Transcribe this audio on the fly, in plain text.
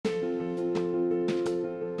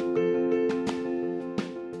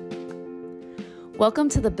Welcome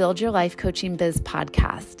to the Build Your Life Coaching Biz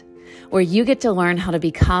podcast, where you get to learn how to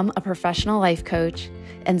become a professional life coach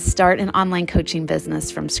and start an online coaching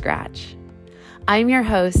business from scratch. I'm your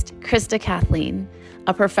host, Krista Kathleen,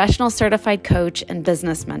 a professional certified coach and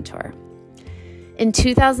business mentor. In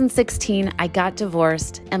 2016, I got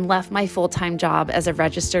divorced and left my full-time job as a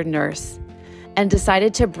registered nurse and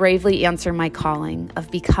decided to bravely answer my calling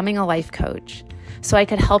of becoming a life coach so I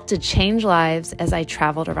could help to change lives as I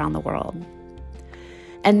traveled around the world.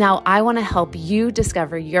 And now I want to help you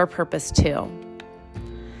discover your purpose too.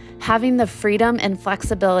 Having the freedom and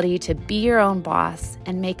flexibility to be your own boss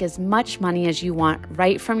and make as much money as you want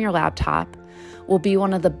right from your laptop will be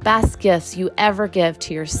one of the best gifts you ever give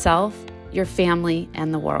to yourself, your family,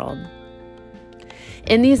 and the world.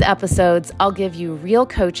 In these episodes, I'll give you real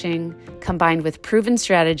coaching combined with proven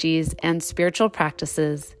strategies and spiritual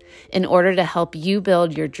practices in order to help you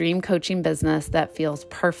build your dream coaching business that feels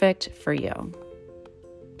perfect for you.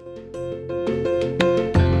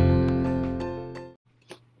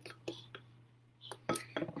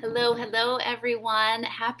 Hello, everyone.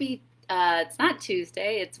 Happy, it's not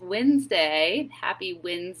Tuesday, it's Wednesday. Happy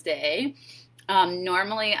Wednesday.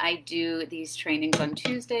 Normally I do these trainings on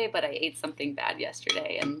Tuesday, but I ate something bad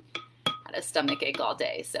yesterday and had a stomach ache all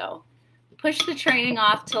day. So push the training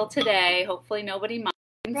off till today. Hopefully nobody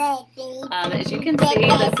minds. As you can see,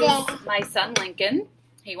 this is my son Lincoln.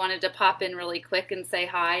 He wanted to pop in really quick and say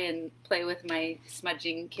hi and play with my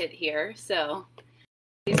smudging kit here. So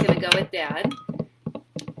he's going to go with Dad.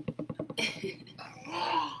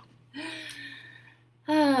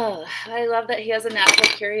 Oh, I love that he has a natural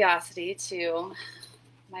curiosity to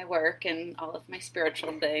my work and all of my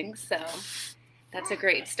spiritual things. So that's a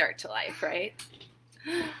great start to life, right?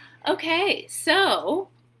 Okay, so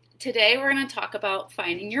today we're going to talk about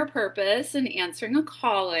finding your purpose and answering a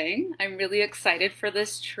calling. I'm really excited for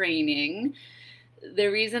this training. The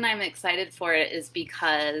reason I'm excited for it is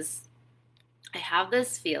because I have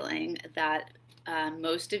this feeling that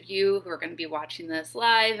most of you who are going to be watching this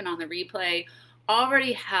live and on the replay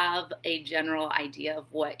already have a general idea of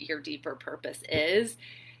what your deeper purpose is.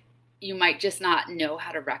 You might just not know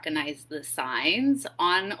how to recognize the signs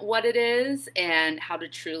on what it is and how to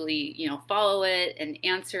truly, follow it and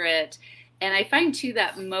answer it. And I find too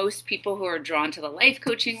that most people who are drawn to the life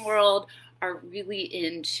coaching world are really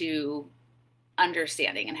into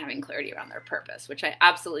understanding and having clarity around their purpose, which I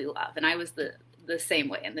absolutely love. And I was the same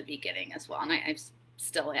way in the beginning as well. And I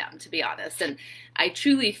still am, to be honest. And I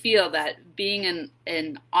truly feel that being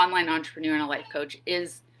an online entrepreneur and a life coach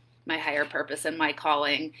is my higher purpose and my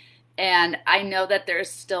calling. And I know that there's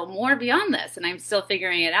still more beyond this, and I'm still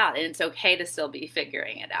figuring it out. And it's okay to still be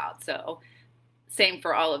figuring it out. So same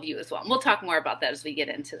for all of you as well. And we'll talk more about that as we get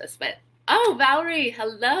into this. But oh, Valerie,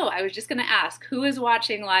 hello. I was just going to ask, who is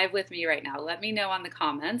watching live with me right now? Let me know on the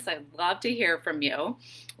comments. I'd love to hear from you.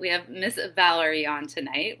 We have Miss Valerie on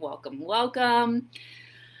tonight. Welcome, welcome.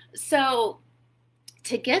 So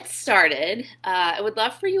to get started, I would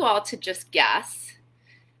love for you all to just guess,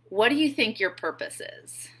 what do you think your purpose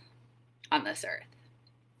is on this earth?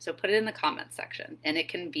 So put it in the comments section, and it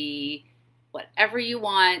can be whatever you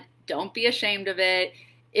want. Don't be ashamed of it.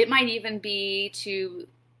 It might even be to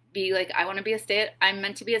be like, I'm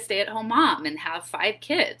meant to be a stay-at-home mom and have 5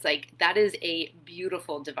 kids. Like, that is a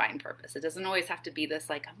beautiful divine purpose. It doesn't always have to be this,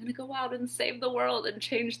 like, I'm going to go out and save the world and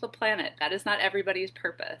change the planet. That is not everybody's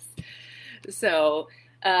purpose. So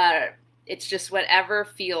it's just whatever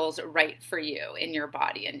feels right for you in your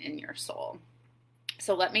body and in your soul.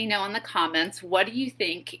 So let me know in the comments, what do you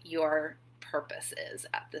think your purpose is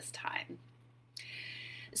at this time?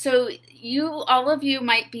 So all of you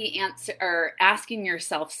might be asking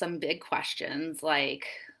yourself some big questions like,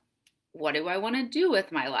 what do I want to do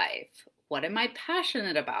with my life? What am I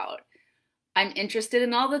passionate about? I'm interested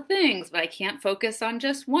in all the things, but I can't focus on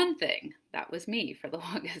just one thing. That was me for the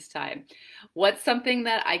longest time. What's something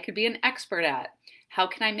that I could be an expert at? How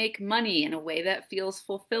can I make money in a way that feels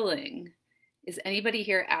fulfilling? Is anybody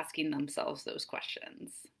here asking themselves those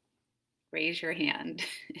questions? Raise your hand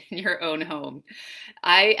in your own home.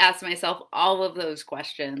 I asked myself all of those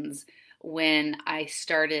questions when I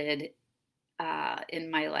started in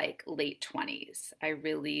my late 20s. I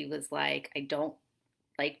really was like, I don't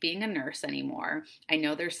like being a nurse anymore. I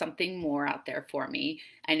know there's something more out there for me.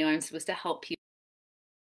 I know I'm supposed to help people.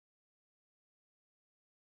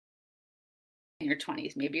 in your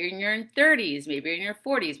 20s, maybe you're in your 30s, maybe you're in your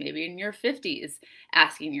 40s, maybe in your 50s,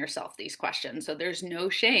 asking yourself these questions. So there's no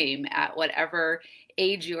shame at whatever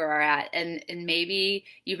age you are at. And maybe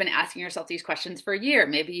you've been asking yourself these questions for a year.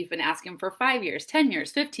 Maybe you've been asking them for 5 years, 10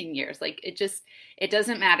 years, 15 years. Like it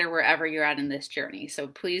doesn't matter wherever you're at in this journey. So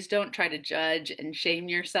please don't try to judge and shame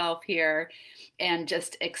yourself here, and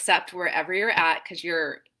just accept wherever you're at, because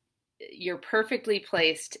you're perfectly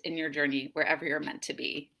placed in your journey wherever you're meant to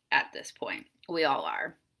be at this point. We all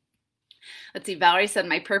are. Let's see. Valerie said,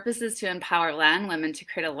 my purpose is to empower Latin women to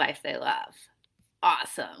create a life they love.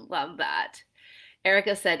 Awesome. Love that.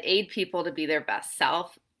 Erica said, aid people to be their best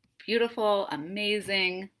self. Beautiful.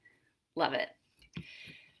 Amazing. Love it.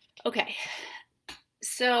 Okay.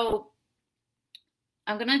 So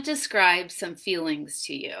I'm going to describe some feelings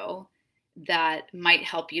to you that might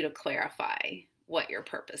help you to clarify what your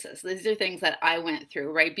purpose is. These are things that I went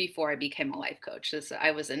through right before I became a life coach.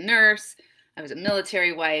 I was a nurse. I was a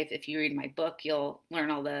military wife. If you read my book, you'll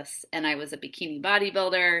learn all this. And I was a bikini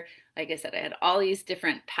bodybuilder. Like I said, I had all these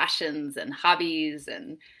different passions and hobbies,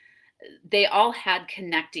 and they all had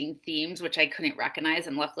connecting themes, which I couldn't recognize.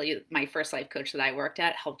 And luckily, my first life coach that I worked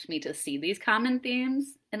at helped me to see these common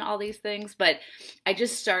themes in all these things. But I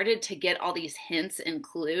just started to get all these hints and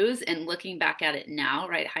clues. And looking back at it now,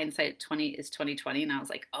 right, hindsight 20 is 2020. And I was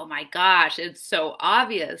like, oh my gosh, it's so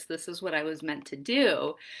obvious. This is what I was meant to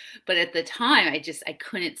do. But at the time, I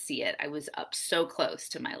couldn't see it. I was up so close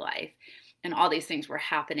to my life, and all these things were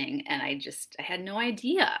happening, and I had no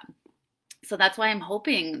idea. So that's why I'm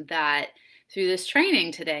hoping that through this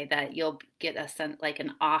training today that you'll get a sense, like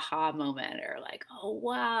an aha moment, or like, oh,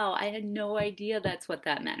 wow, I had no idea that's what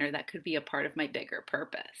that meant, or that could be a part of my bigger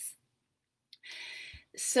purpose.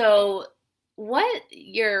 So what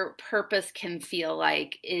your purpose can feel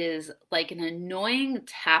like is like an annoying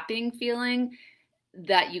tapping feeling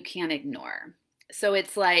that you can't ignore. So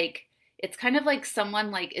it's kind of like someone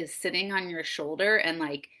like is sitting on your shoulder and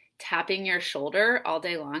like tapping your shoulder all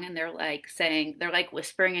day long, and they're like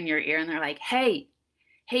whispering in your ear, and they're like, hey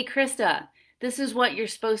Krista, this is what you're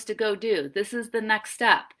supposed to go do. This is the next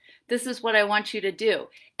step. This is what I want you to do.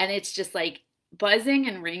 And it's just like buzzing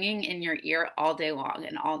and ringing in your ear all day long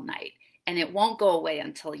and all night. And it won't go away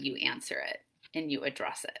until you answer it and you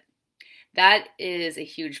address it. That is a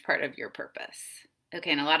huge part of your purpose.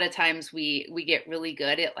 Okay, and a lot of times we get really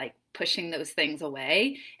good at like pushing those things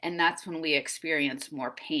away, and that's when we experience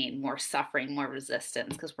more pain, more suffering, more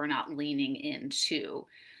resistance, because we're not leaning into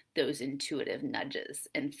those intuitive nudges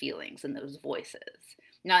and feelings and those voices.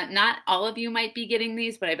 Not all of you might be getting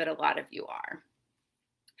these, but I bet a lot of you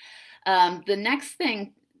are. The next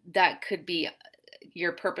thing that could be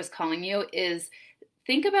your purpose calling you is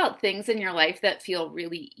think about things in your life that feel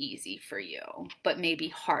really easy for you, but maybe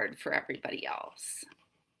hard for everybody else.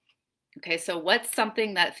 Okay, so what's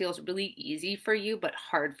something that feels really easy for you, but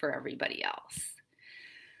hard for everybody else?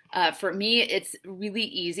 For me, it's really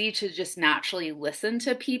easy to just naturally listen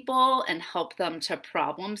to people and help them to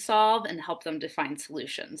problem solve and help them to find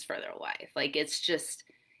solutions for their life. Like it's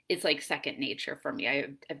like second nature for me.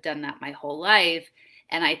 I've done that my whole life,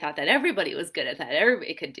 and I thought that everybody was good at that.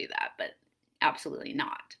 Everybody could do that, but absolutely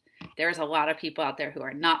not. There's a lot of people out there who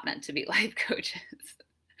are not meant to be life coaches,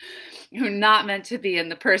 who are not meant to be in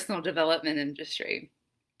the personal development industry.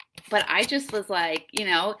 But I just was like,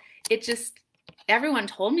 everyone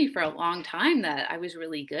told me for a long time that I was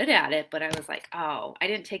really good at it, but I was like, oh, I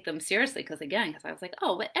didn't take them seriously because I was like,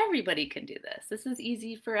 oh, but everybody can do this. This is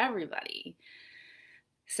easy for everybody.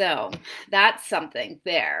 So that's something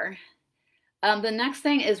there. The next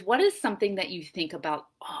thing is, what is something that you think about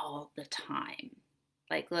all the time?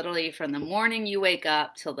 Like literally from the morning you wake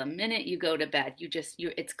up till the minute you go to bed,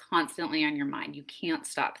 it's constantly on your mind. You can't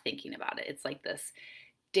stop thinking about it. It's like this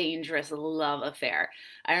dangerous love affair.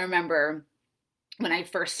 I remember when I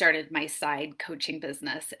first started my side coaching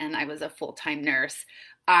business and I was a full-time nurse,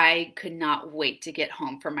 I could not wait to get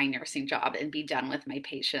home from my nursing job and be done with my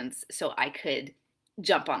patients so I could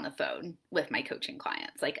jump on the phone with my coaching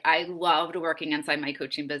clients. Like I loved working inside my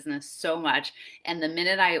coaching business so much. And the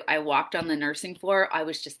minute I walked on the nursing floor, I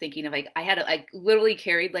was just thinking of I literally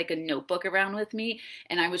carried like a notebook around with me,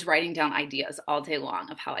 and I was writing down ideas all day long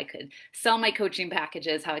of how I could sell my coaching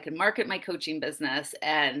packages, how I could market my coaching business.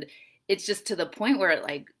 And it's just to the point where it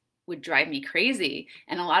like would drive me crazy.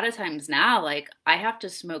 And a lot of times now, like I have to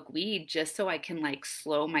smoke weed just so I can like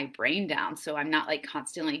slow my brain down. So I'm not like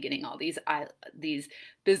constantly getting all these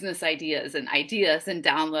business ideas and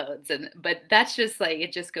downloads. But that's just like,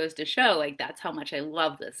 it just goes to show like, that's how much I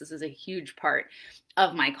love this. This is a huge part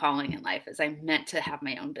of my calling in life, is I'm meant to have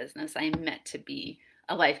my own business. I'm meant to be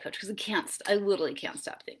a life coach because I literally can't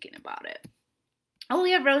stop thinking about it. Oh,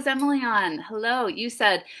 we have Rose Emily on. Hello. You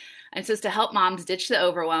said I'm supposed to help moms ditch the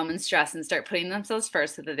overwhelm and stress and start putting themselves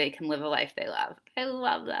first so that they can live a life they love. I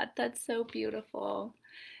love that. That's so beautiful.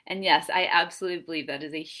 And yes, I absolutely believe that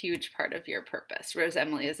is a huge part of your purpose. Rose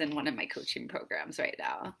Emily is in one of my coaching programs right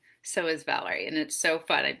now. So is Valerie. And it's so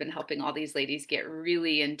fun. I've been helping all these ladies get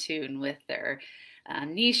really in tune with their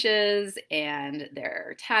niches and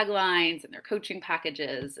their taglines and their coaching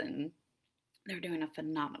packages. And they're doing a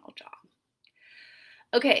phenomenal job.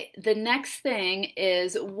 Okay, the next thing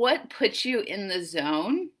is what puts you in the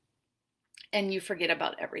zone and you forget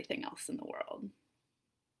about everything else in the world.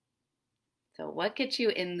 So what gets you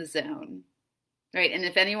in the zone, right? And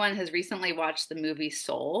if anyone has recently watched the movie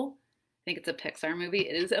Soul, I think it's a Pixar movie.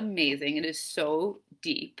 It is amazing. It is so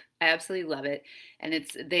deep. I absolutely love it. And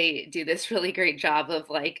they do this really great job of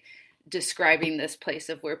like describing this place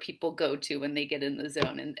of where people go to when they get in the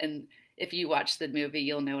zone. And if you watch the movie,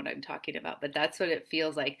 you'll know what I'm talking about. But that's what it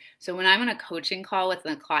feels like. So when I'm on a coaching call with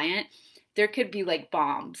a client, there could be like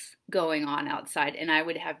bombs going on outside and I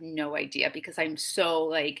would have no idea because I'm so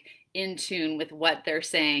like in tune with what they're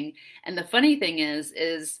saying. And the funny thing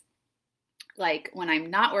is like when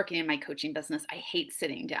I'm not working in my coaching business, I hate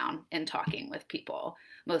sitting down and talking with people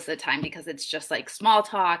most of the time because it's just like small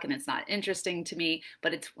talk and it's not interesting to me.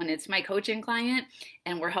 But it's when it's my coaching client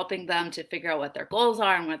and we're helping them to figure out what their goals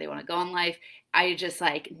are and where they want to go in life, I just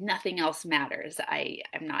like nothing else matters.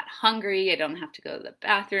 I'm not hungry. I don't have to go to the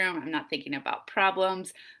bathroom. I'm not thinking about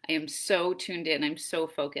problems. I am so tuned in. I'm so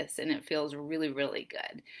focused and it feels really, really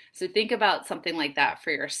good. So think about something like that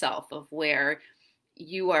for yourself of where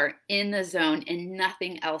you are in the zone and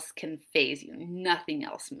nothing else can faze you. Nothing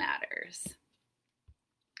else matters.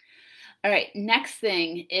 All right, next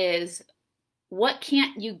thing is what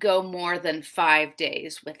can't you go more than 5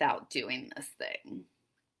 days without doing this thing?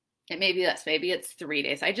 It may be less, maybe it's 3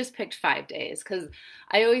 days. I just picked 5 days because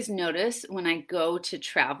I always notice when I go to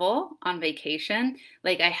travel on vacation,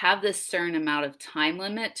 like I have this certain amount of time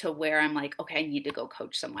limit to where I'm like, okay, I need to go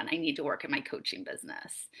coach someone. I need to work in my coaching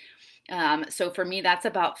business. So for me, that's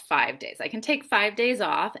about 5 days. I can take 5 days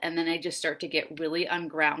off and then I just start to get really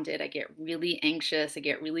ungrounded. I get really anxious. I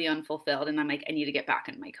get really unfulfilled. And I'm like, I need to get back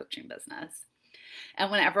into my coaching business.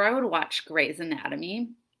 And whenever I would watch Grey's Anatomy,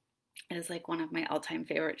 it is like one of my all-time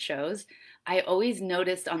favorite shows. I always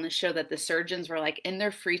noticed on the show that the surgeons were like in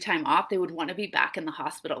their free time off, they would want to be back in the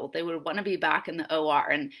hospital. They would want to be back in the OR.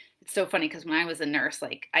 And it's so funny because when I was a nurse,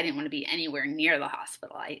 like I didn't want to be anywhere near the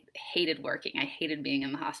hospital. I hated working. I hated being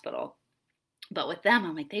in the hospital. But with them,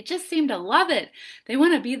 I'm like, they just seem to love it. They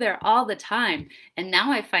want to be there all the time. And now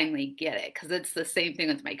I finally get it because it's the same thing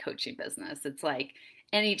with my coaching business. It's like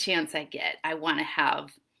any chance I get, I want to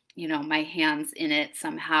have, you know, my hands in it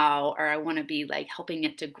somehow, or I want to be like helping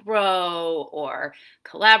it to grow or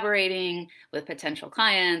collaborating with potential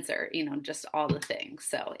clients or, you know, just all the things.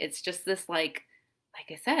 So it's just this like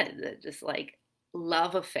I said, just like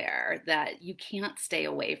love affair that you can't stay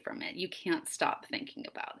away from it. You can't stop thinking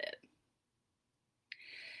about it.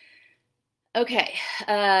 Okay,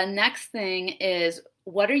 next thing is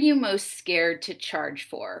what are you most scared to charge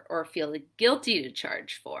for or feel guilty to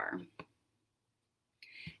charge for?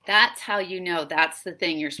 That's how you know that's the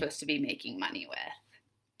thing you're supposed to be making money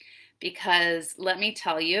with. Because let me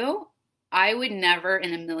tell you, I would never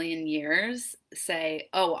in a million years say,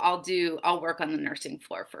 oh, I'll work on the nursing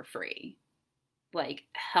floor for free. Like,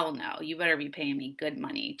 hell no, you better be paying me good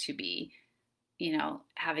money to be, you know,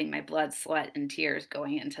 having my blood, sweat, and tears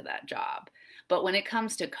going into that job. But when it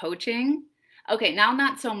comes to coaching, okay, now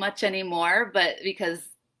not so much anymore, but because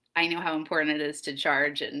I know how important it is to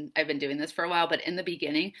charge and I've been doing this for a while, but in the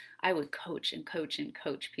beginning, I would coach and coach and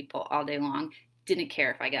coach people all day long. Didn't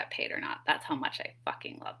care if I got paid or not. That's how much I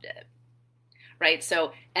fucking loved it. Right?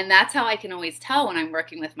 So, and that's how I can always tell when I'm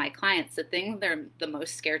working with my clients, the thing they're the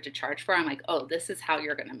most scared to charge for, I'm like, oh, this is how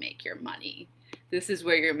you're going to make your money. This is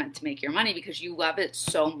where you're meant to make your money because you love it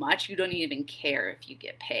so much. You don't even care if you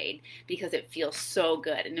get paid because it feels so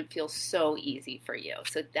good and it feels so easy for you.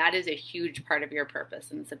 So that is a huge part of your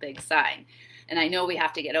purpose and it's a big sign. And I know we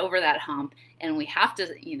have to get over that hump and we have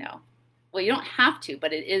to, you know, well, you don't have to,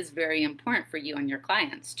 but it is very important for you and your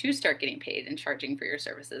clients to start getting paid and charging for your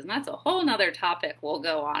services. And that's a whole nother topic we'll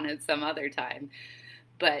go on at some other time.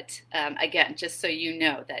 But again, just so you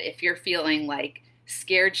know that if you're feeling like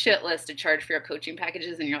scared shitless to charge for your coaching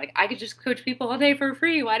packages and you're like, I could just coach people all day for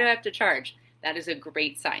free. Why do I have to charge? That is a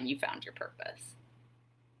great sign you found your purpose.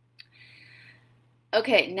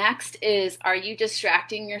 Okay, next is, are you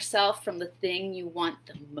distracting yourself from the thing you want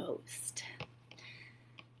the most?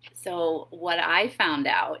 So what I found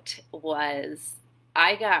out was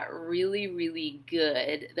I got really, really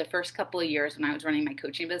good the first couple of years when I was running my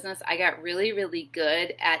coaching business. I got really, really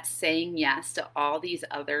good at saying yes to all these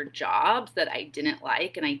other jobs that I didn't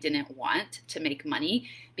like and I didn't want to make money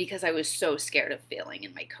because I was so scared of failing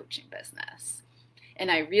in my coaching business. And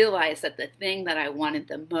I realized that the thing that I wanted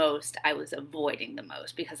the most, I was avoiding the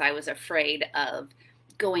most because I was afraid of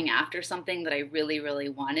going after something that I really, really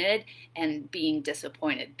wanted and being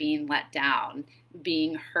disappointed, being let down,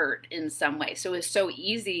 being hurt in some way. So it was so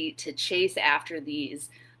easy to chase after these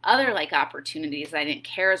other like opportunities I didn't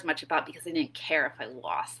care as much about because I didn't care if I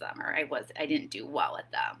lost them or I didn't do well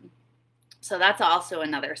at them. So that's also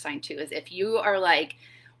another sign too, is if you are like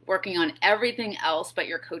working on everything else but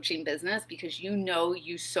your coaching business because you know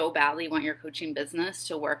you so badly want your coaching business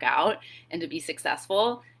to work out and to be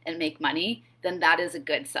successful and make money, then that is a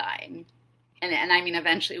good sign. And I mean,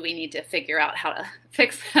 eventually we need to figure out how to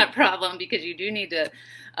fix that problem because you do need to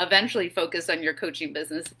eventually focus on your coaching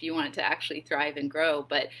business if you want it to actually thrive and grow.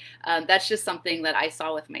 But that's just something that I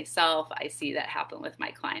saw with myself. I see that happen with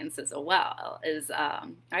my clients as well, is,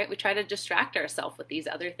 right, we try to distract ourselves with these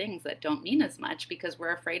other things that don't mean as much because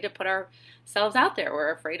we're afraid to put ourselves out there.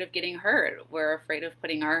 We're afraid of getting hurt. We're afraid of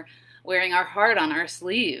wearing our heart on our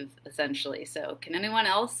sleeve, essentially. So can anyone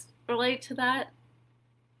else relate to that?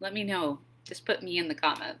 Let me know. Just put me in the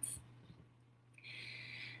comments.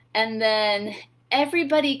 And then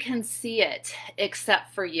everybody can see it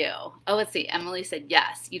except for you. Oh, let's see. Emily said,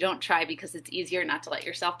 yes, you don't try because it's easier not to let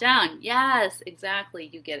yourself down. Yes, exactly.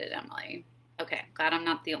 You get it, Emily. Okay, glad I'm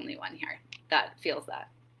not the only one here that feels that.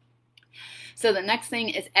 So the next thing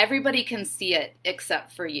is everybody can see it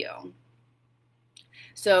except for you.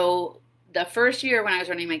 So the first year when I was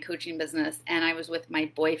running my coaching business and I was with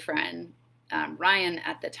my boyfriend, Ryan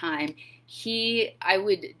at the time,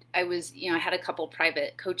 I had a couple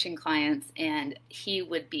private coaching clients and he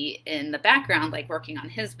would be in the background, like working on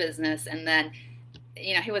his business. And then,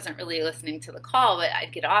 he wasn't really listening to the call, but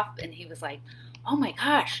I'd get off and he was like, oh my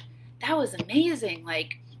gosh, that was amazing.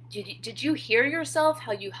 Like, did you hear yourself,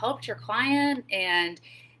 how you helped your client? And,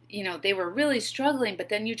 they were really struggling, but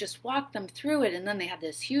then you just walked them through it. And then they had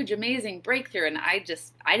this huge, amazing breakthrough. And I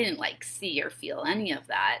didn't like see or feel any of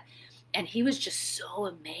that. And he was just so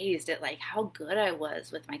amazed at like how good I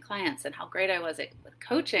was with my clients and how great I was with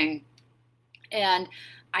coaching. And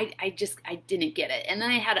I didn't get it. And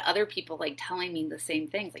then I had other people like telling me the same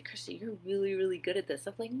things, like, Christy, you're really, really good at this.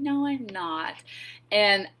 I'm like, no, I'm not.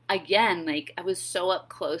 And again, like I was so up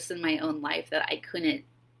close in my own life that I couldn't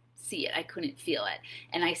see it. I couldn't feel it.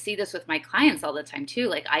 And I see this with my clients all the time too.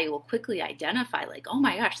 Like I will quickly identify like, oh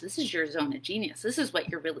my gosh, this is your zone of genius. This is what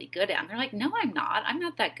you're really good at. And they're like, no, I'm not. I'm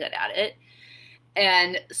not that good at it.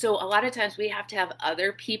 And so a lot of times we have to have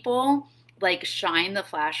other people like shine the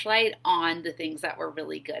flashlight on the things that we're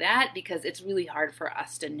really good at because it's really hard for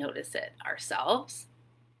us to notice it ourselves.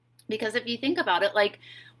 Because if you think about it, like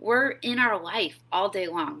we're in our life all day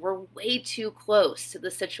long. We're way too close to the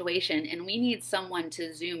situation and we need someone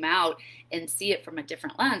to zoom out and see it from a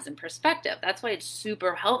different lens and perspective. That's why it's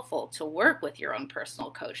super helpful to work with your own personal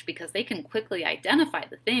coach because they can quickly identify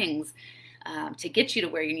the things to get you to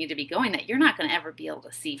where you need to be going that you're not going to ever be able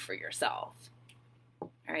to see for yourself.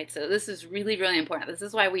 All right, so this is really, really important. This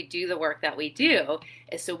is why we do the work that we do,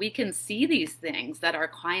 is so we can see these things that our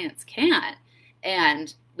clients can't.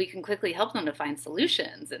 And we can quickly help them to find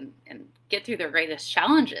solutions and get through their greatest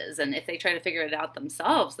challenges. And if they try to figure it out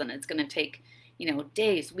themselves, then it's going to take,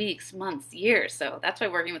 days, weeks, months, years. So that's why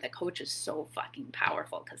working with a coach is so fucking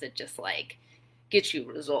powerful because it just like gets you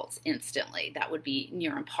results instantly. That would be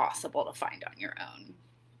near impossible to find on your own.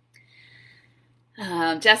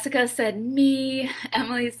 Jessica said me,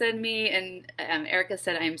 Emily said me, and Erica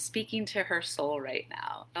said I'm speaking to her soul right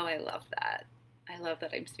now. Oh, I love that. I love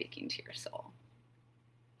that I'm speaking to your soul.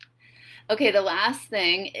 Okay, the last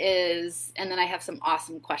thing is, and then I have some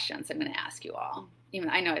awesome questions I'm going to ask you all. Even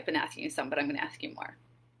I know I've been asking you some, but I'm going to ask you more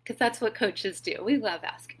because that's what coaches do. We love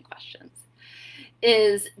asking questions.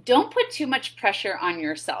 Is don't put too much pressure on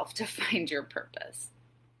yourself to find your purpose.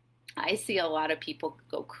 I see a lot of people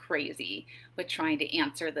go crazy with trying to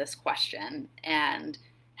answer this question and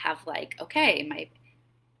have like, okay, my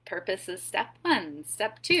purpose is step 1,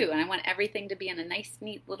 step 2, and I want everything to be in a nice,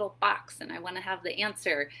 neat little box, and I want to have the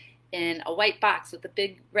answer in a white box with a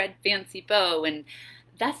big red fancy bow. And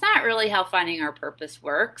that's not really how finding our purpose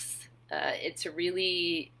works. It's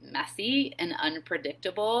really messy and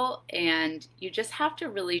unpredictable, and you just have to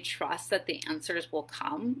really trust that the answers will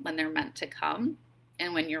come when they're meant to come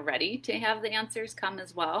and when you're ready to have the answers come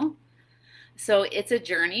as well. So it's a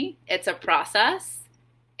journey, it's a process,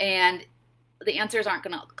 and the answers aren't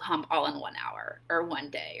going to come all in 1 hour or 1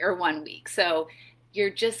 day or 1 week. So you're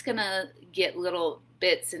just going to get little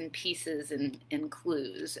bits and pieces and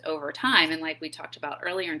clues over time. And like we talked about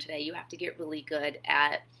earlier today, you have to get really good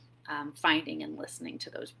at finding and listening to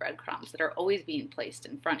those breadcrumbs that are always being placed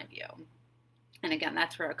in front of you. And again,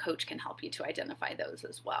 that's where a coach can help you to identify those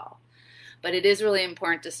as well. But it is really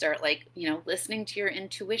important to start, like, listening to your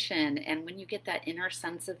intuition. And when you get that inner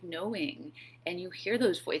sense of knowing and you hear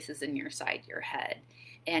those voices in your head,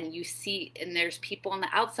 and you see, and there's people on the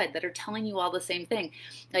outside that are telling you all the same thing.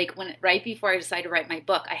 Like right before I decided to write my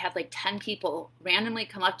book, I had like 10 people randomly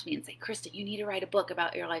come up to me and say, Krista, you need to write a book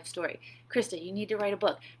about your life story. Krista, you need to write a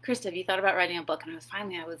book. Krista, have you thought about writing a book? And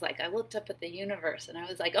I looked up at the universe and I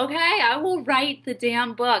was like, okay, I will write the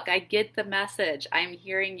damn book. I get the message. I'm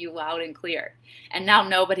hearing you loud and clear. And now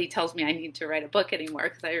nobody tells me I need to write a book anymore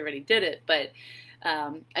because I already did it. But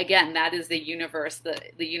again, that is the universe.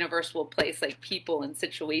 The universe will place like people and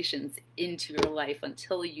situations into your life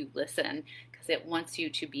until you listen, because it wants you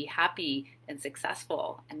to be happy and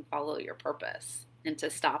successful and follow your purpose, and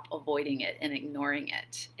to stop avoiding it and ignoring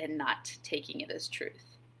it and not taking it as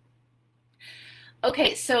truth.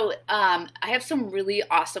 Okay, so I have some really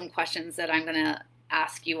awesome questions that I'm going to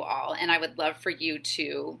ask you all, and I would love for you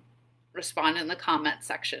to respond in the comment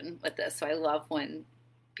section with this. So I love when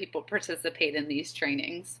people participate in these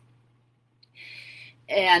trainings.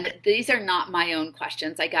 And these are not my own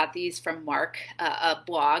questions. I got these from Mark, a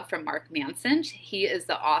blog from Mark Manson. He is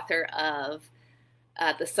the author of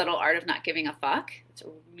The Subtle Art of Not Giving a Fuck. It's a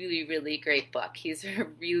really, really great book. He's a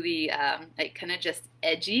really like kind of just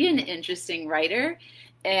edgy and interesting writer.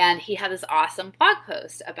 And he had this awesome blog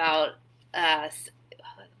post about,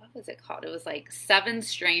 what was it called? It was like 7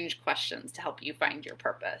 strange questions to help you find your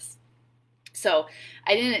purpose. So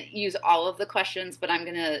I didn't use all of the questions, but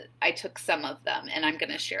I took some of them and I'm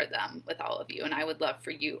going to share them with all of you. And I would love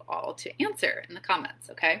for you all to answer in the comments,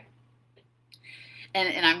 okay?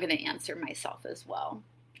 And I'm going to answer myself as well.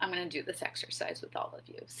 I'm going to do this exercise with all of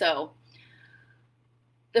you. So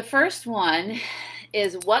the first one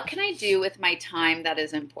is, what can I do with my time that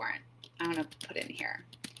is important? I'm going to put in here.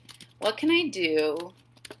 What can I do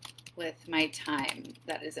with my time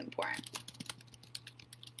that is important?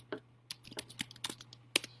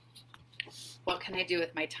 What can I do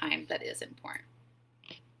with my time that is important?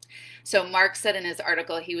 So Mark said in his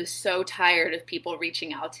article he was so tired of people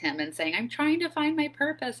reaching out to him and saying, I'm trying to find my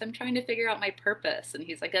purpose. I'm trying to figure out my purpose. And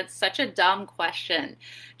he's like, that's such a dumb question.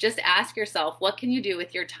 Just ask yourself, what can you do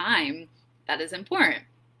with your time that is important?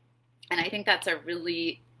 And I think that's a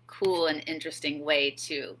really cool and interesting way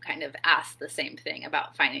to kind of ask the same thing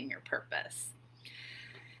about finding your purpose.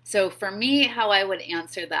 So for me, how I would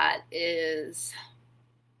answer that is,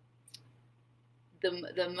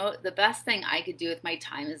 the best thing I could do with my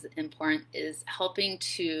time is important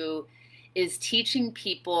is teaching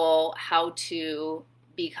people how to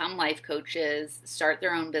become life coaches, start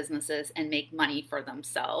their own businesses, and make money for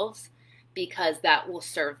themselves, because that will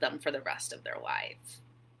serve them for the rest of their lives,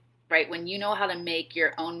 right? When you know how to make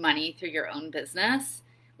your own money through your own business,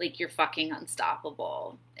 like, you're fucking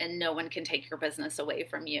unstoppable, and no one can take your business away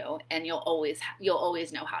from you, and you'll always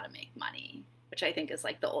know how to make money, which I think is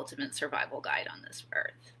like the ultimate survival guide on this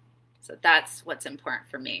earth. So that's what's important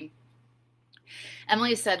for me.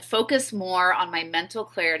 Emily said, focus more on my mental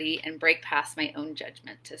clarity and break past my own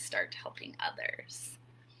judgment to start helping others.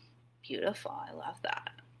 Beautiful. I love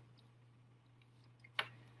that.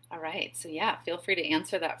 All right. So yeah, feel free to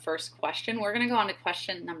answer that first question. We're going to go on to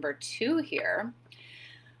question number 2 here.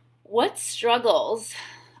 What struggles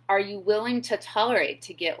are you willing to tolerate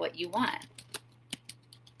to get what you want?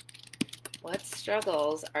 What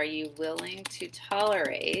struggles are you willing to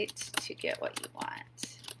tolerate to get what you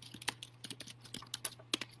want?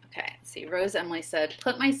 Okay, see, Rose Emily said,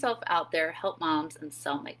 put myself out there, help moms, and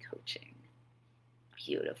sell my coaching.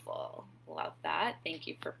 Beautiful. Love that. Thank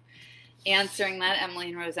you for answering that, Emily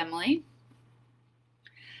and Rose Emily.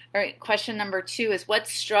 All right, question number 2 is, what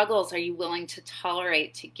struggles are you willing to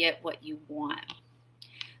tolerate to get what you want?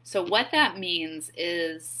 So what that means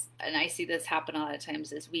is, and I see this happen a lot of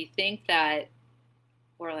times, is we think that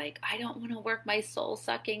we're like, I don't want to work my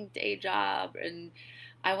soul-sucking day job, and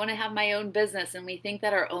I want to have my own business. And we think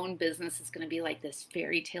that our own business is going to be like this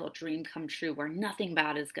fairy tale dream come true where nothing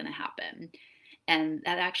bad is going to happen. And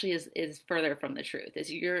that actually is further from the truth.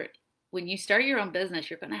 When you start your own business,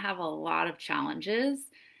 you're going to have a lot of challenges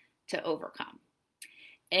to overcome.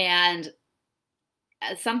 And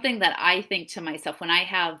something that I think to myself when I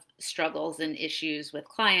have struggles and issues with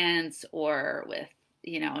clients, or with,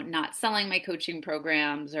 not selling my coaching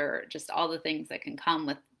programs, or just all the things that can come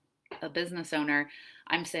with a business owner,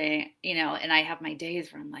 I'm saying, and I have my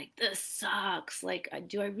days where I'm like, this sucks. Like,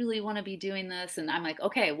 do I really want to be doing this? And I'm like,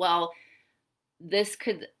 okay, well,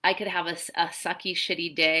 I could have a sucky,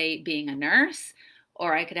 shitty day being a nurse,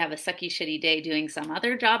 or I could have a sucky, shitty day doing some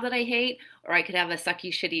other job that I hate, or I could have a sucky,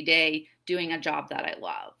 shitty day doing a job that I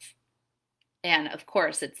love. And of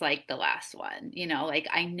course, it's like the last one, like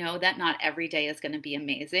I know that not every day is going to be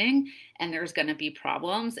amazing and there's going to be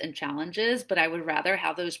problems and challenges, but I would rather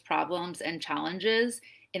have those problems and challenges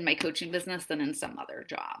in my coaching business than in some other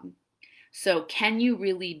job. So can you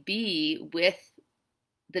really be with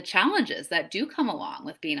the challenges that do come along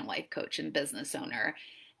with being a life coach and business owner?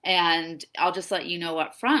 And I'll just let you know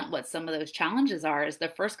up front what some of those challenges are. Is the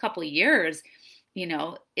first couple of years,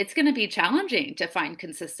 it's going to be challenging to find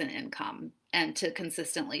consistent income and to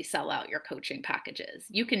consistently sell out your coaching packages.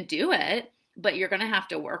 You can do it, but you're going to have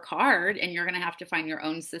to work hard and you're going to have to find your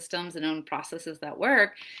own systems and own processes that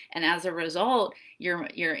work. And as a result, your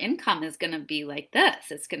income is going to be like this.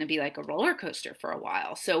 It's going to be like a roller coaster for a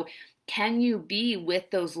while. So can you be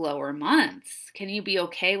with those lower months? Can you be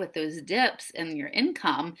okay with those dips in your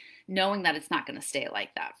income, knowing that it's not going to stay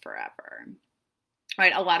like that forever?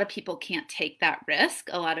 Right? A lot of people can't take that risk.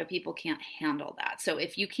 A lot of people can't handle that. So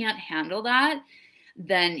if you can't handle that,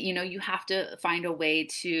 then, you have to find a way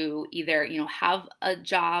to either, have a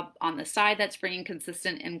job on the side that's bringing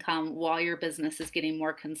consistent income while your business is getting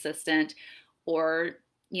more consistent, or,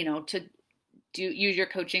 to use your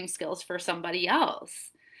coaching skills for somebody else.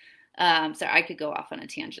 So I could go off on a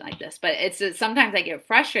tangent like this, but sometimes I get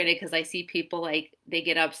frustrated because I see people like they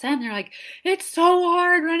get upset and they're like, it's so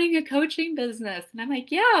hard running a coaching business. And I'm like,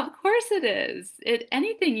 yeah, of course it is.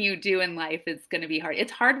 Anything you do in life is going to be hard.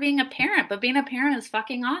 It's hard being a parent, but being a parent is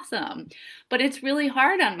fucking awesome. But it's really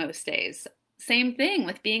hard on most days. Same thing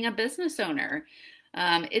with being a business owner.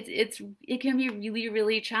 It can be really,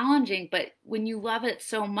 really challenging, but when you love it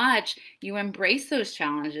so much, you embrace those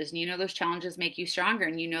challenges, and those challenges make you stronger,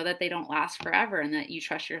 and that they don't last forever, and that you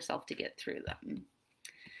trust yourself to get through them.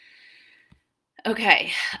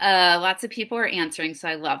 Okay, lots of people are answering, so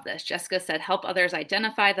I love this. Jessica said, help others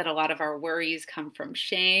identify that a lot of our worries come from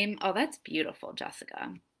shame. Oh, that's beautiful,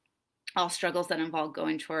 Jessica. All struggles that involve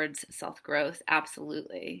going towards self-growth,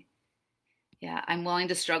 absolutely. Yeah, I'm willing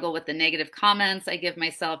to struggle with the negative comments I give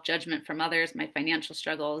myself, judgment from others, my financial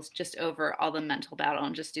struggles, just over all the mental battle,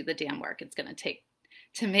 and just do the damn work it's going to take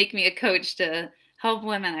to make me a coach to help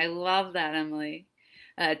women. I love that, Emily.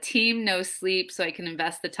 Team, no sleep, so I can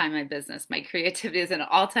invest the time in my business. My creativity is at an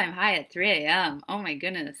all-time high at 3 a.m. Oh my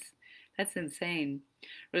goodness, that's insane.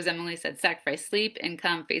 Rose Emily said, sacrifice sleep,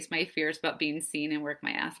 income, face my fears about being seen, and work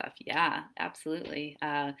my ass off. Yeah, absolutely.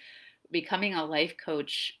 Becoming a life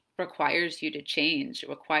coach requires you to change. It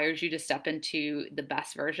requires you to step into the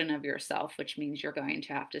best version of yourself, which means you're going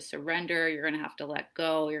to have to surrender. You're going to have to let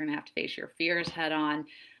go. You're going to have to face your fears head on.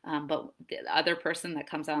 But the other person that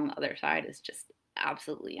comes out on the other side is just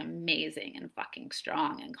absolutely amazing and fucking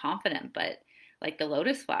strong and confident. But like the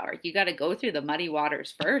lotus flower, you got to go through the muddy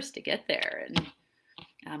waters first to get there.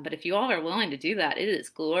 And but if you all are willing to do that, it is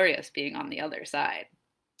glorious being on the other side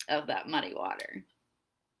of that muddy water.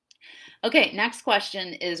 Okay, next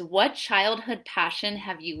question is, what childhood passion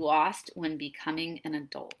have you lost when becoming an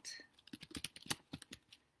adult?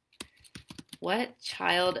 What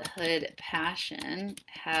childhood passion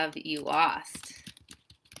have you lost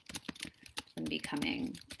when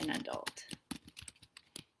becoming an adult?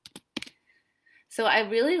 So I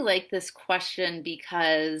really like this question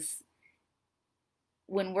because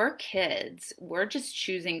when we're kids, we're just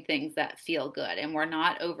choosing things that feel good, and we're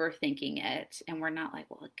not overthinking it, and we're not like,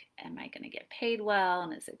 well, am I going to get paid well,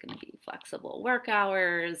 and is it going to be flexible work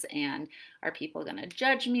hours, and are people going to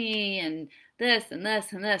judge me, and this and this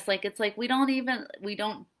and this. Like, it's like we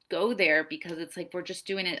don't go there because it's like we're just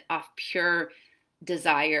doing it off pure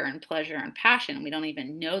desire and pleasure and passion, and we don't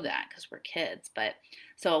even know that because we're kids. But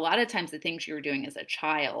so a lot of times the things you were doing as a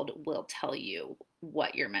child will tell you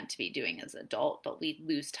what you're meant to be doing as an adult, but we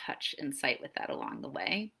lose touch and sight with that along the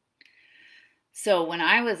way. So when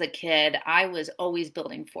I was a kid, I was always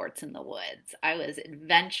building forts in the woods. I was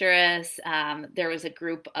adventurous. There was a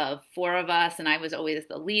group of 4 of us, and I was always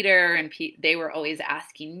the leader, and they were always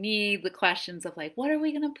asking me the questions of like, what are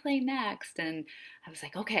we going to play next? And I was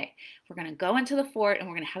like, okay, we're going to go into the fort, and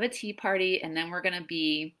we're going to have a tea party, and then we're going to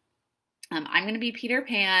be, I'm going to be Peter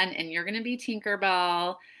Pan, and you're going to be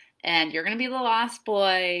Tinkerbell, and you're going to be the Lost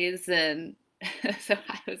Boys. And so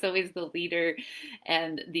I was always the leader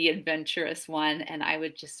and the adventurous one, and I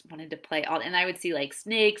would just wanted to play all, and I would see like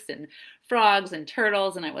snakes and frogs and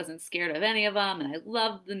turtles, and I wasn't scared of any of them, and I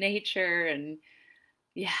loved the nature, and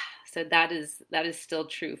Yeah, so that is still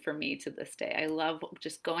true for me to this day. I love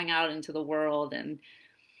just going out into the world and,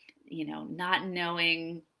 not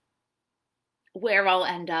knowing where I'll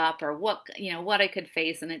end up or what I could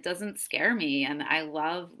face, and it doesn't scare me. And I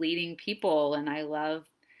love leading people, and I love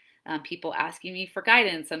people asking me for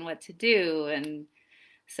guidance on what to do. And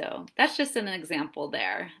so that's just an example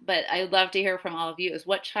there. But I'd love to hear from all of you is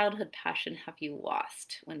what childhood passion have you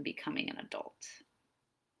lost when becoming an adult?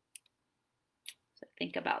 So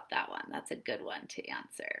think about that one. That's a good one to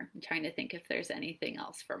answer. I'm trying to think if there's anything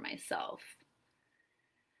else for myself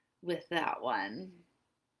with that one.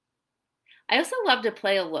 I also love to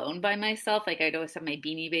play alone by myself. Like I'd always have my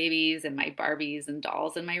Beanie Babies and my Barbies and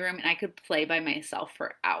dolls in my room, and I could play by myself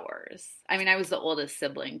for hours. I mean, I was the oldest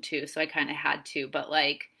sibling too, so I kind of had to, but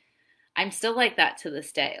like I'm still like that to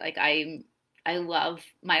this day. Like I love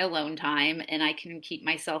my alone time and I can keep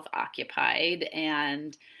myself occupied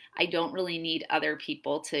and I don't really need other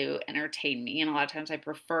people to entertain me. And a lot of times I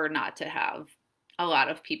prefer not to have a lot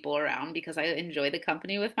of people around because I enjoy the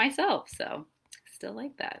company with myself. So still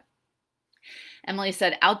like that. Emily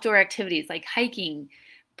said outdoor activities like hiking,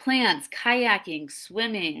 plants, kayaking,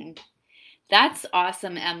 swimming. That's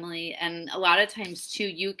awesome, Emily. And a lot of times, too,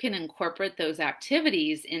 you can incorporate those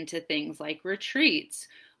activities into things like retreats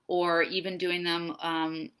or even doing them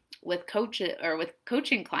with coach or with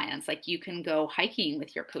coaching clients. Like you can go hiking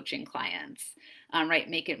with your coaching clients, right?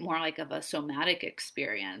 Make it more like of a somatic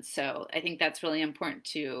experience. So I think that's really important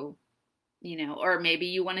to, or maybe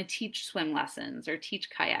you want to teach swim lessons or teach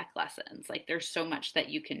kayak lessons. Like there's so much that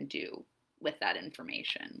you can do with that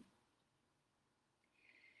information.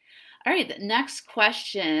 All right, the next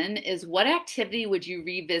question is what activity would you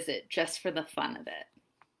revisit just for the fun of it?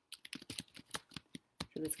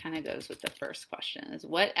 So this kind of goes with the first question is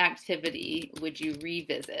what activity would you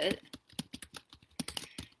revisit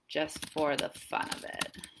just for the fun of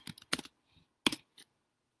it?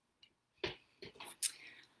 I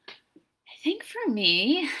think for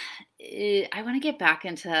me, I want to get back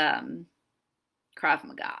into Krav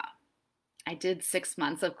Maga. I did 6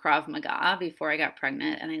 months of Krav Maga before I got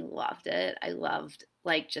pregnant and I loved it. I loved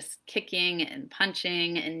like just kicking and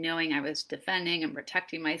punching and knowing I was defending and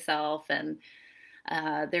protecting myself. And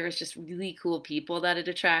there was just really cool people that it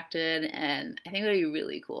attracted. And I think it would be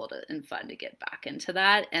really cool and fun to get back into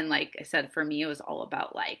that. And like I said, for me, it was all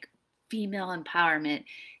about like female empowerment.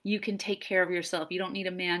 You can take care of yourself. You don't need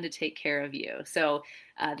a man to take care of you. So,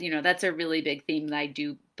 that's a really big theme that I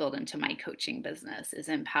do build into my coaching business is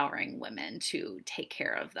empowering women to take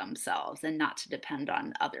care of themselves and not to depend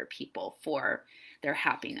on other people for their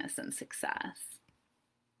happiness and success.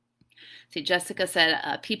 See, Jessica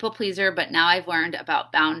said, people pleaser, but now I've learned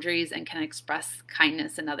about boundaries and can express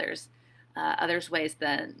kindness in others ways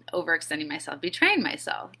than overextending myself, betraying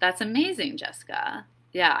myself. That's amazing, Jessica.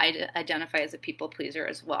 Yeah, I identify as a people pleaser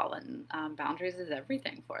as well, and boundaries is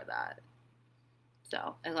everything for that.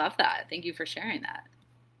 So I love that. Thank you for sharing that.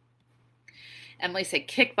 Emily said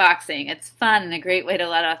kickboxing. It's fun and a great way to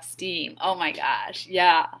let off steam. Oh my gosh.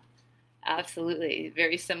 Yeah, absolutely.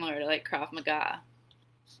 Very similar to like Krav Maga.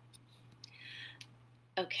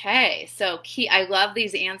 Okay, so I love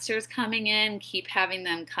these answers coming in. Keep having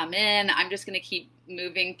them come in. I'm just going to keep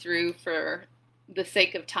moving through for the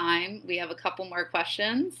sake of time. We have a couple more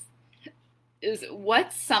questions. Is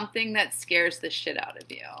what's something that scares the shit out of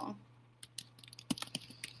you?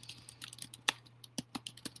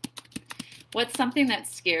 What's something that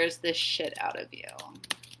scares the shit out of you?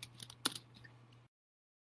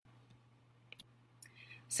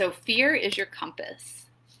 So fear is your compass.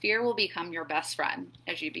 Fear will become your best friend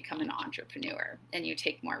as you become an entrepreneur and you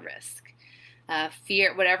take more risk.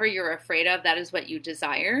 Fear, whatever you're afraid of, that is what you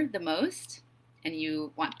desire the most and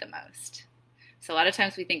you want the most. So a lot of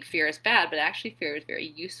times we think fear is bad, but actually fear is very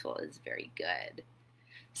useful, is very good.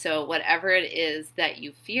 So whatever it is that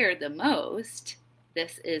you fear the most,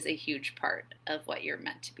 this is a huge part of what you're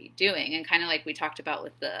meant to be doing. And kind of like we talked about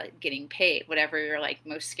with the getting paid, whatever you're like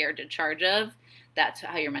most scared to charge of, that's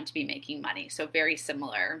how you're meant to be making money. So very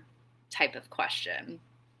similar type of question.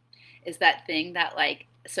 Is that thing that like,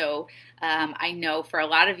 so I know for a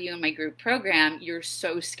lot of you in my group program, you're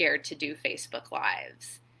so scared to do Facebook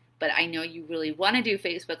Lives. But I know you really want to do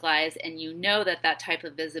Facebook Lives and you know that that type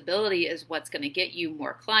of visibility is what's going to get you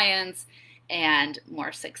more clients and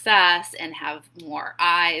more success and have more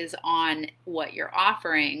eyes on what you're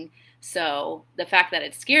offering. So the fact that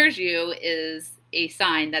it scares you is a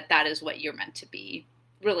sign that that is what you're meant to be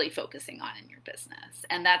really focusing on in your business.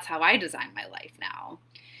 And that's how I design my life now,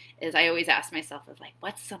 is I always ask myself, like,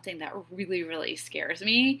 what's something that really, really scares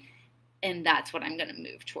me? And that's what I'm going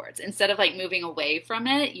to move towards. Instead of like moving away from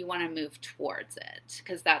it, you want to move towards it,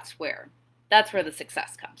 because that's where the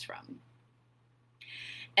success comes from.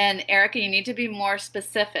 And Erica, you need to be more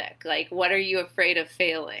specific. Like, what are you afraid of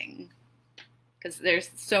failing? Because there's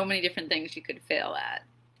so many different things you could fail at.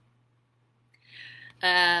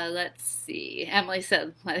 Let's see. Emily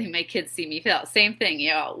said, letting my kids see me fail. Same thing,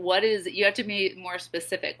 you know. You have to be more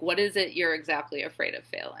specific. What is it you're exactly afraid of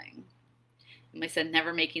failing? Emily said,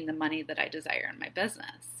 never making the money that I desire in my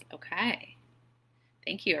business. Okay.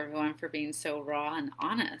 Thank you, everyone, for being so raw and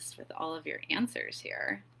honest with all of your answers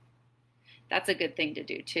here. That's a good thing to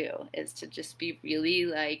do too, is to just be really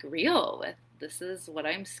like real with, this is what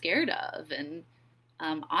I'm scared of, and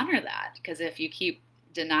honor that. Because if you keep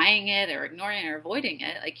denying it or ignoring it or avoiding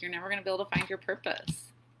it, like, you're never going to be able to find your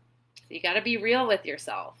purpose. So you got to be real with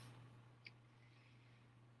yourself.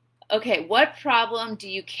 Okay, what problem do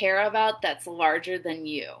you care about that's larger than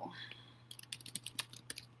you?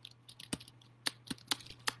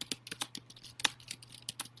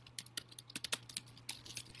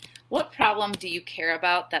 What problem do you care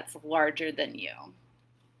about that's larger than you?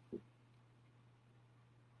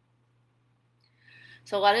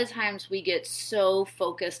 So a lot of times we get so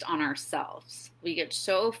focused on ourselves. We get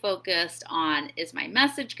so focused on, is my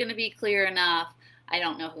message going to be clear enough? I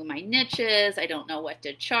don't know who my niche is. I don't know what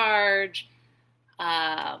to charge.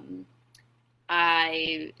 I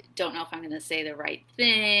don't know if I'm going to say the right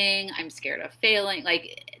thing. I'm scared of failing.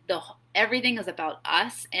 Like, everything is about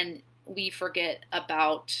us, and we forget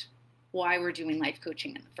about why we're doing life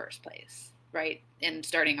coaching in the first place, right? And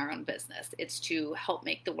starting our own business. It's to help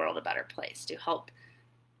make the world a better place, to help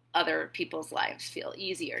other people's lives feel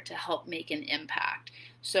easier, to help make an impact.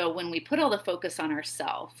 So when we put all the focus on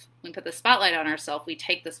ourselves, we put the spotlight on ourselves, we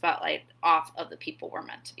take the spotlight off of the people we're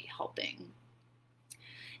meant to be helping.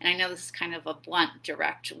 And I know this is kind of a blunt,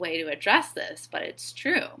 direct way to address this, but it's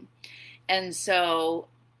true. And so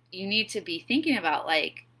you need to be thinking about,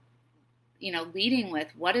 like, you know, leading with,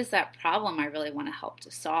 what is that problem I really want to help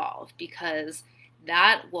to solve? Because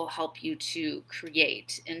that will help you to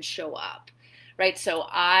create and show up, right? So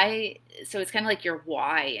it's kind of like your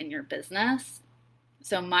why in your business.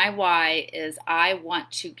 So my why is, I want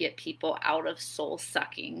to get people out of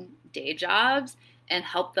soul-sucking day jobs and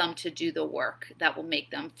help them to do the work that will make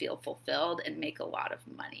them feel fulfilled and make a lot of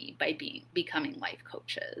money by becoming life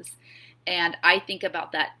coaches. And I think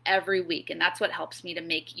about that every week. And that's what helps me to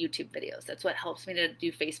make YouTube videos. That's what helps me to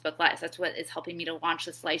do Facebook Lives. That's what is helping me to launch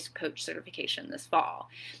this life coach certification this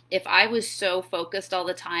fall. If I was so focused all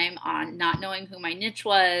the time on not knowing who my niche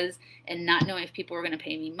was, and not knowing if people were going to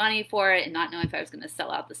pay me money for it, and not knowing if I was going to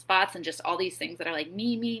sell out the spots, and just all these things that are like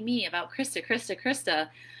me about Krista,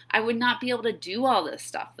 I would not be able to do all this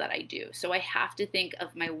stuff that I do. So I have to think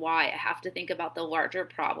of my why. I have to think about the larger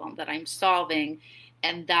problem that I'm solving.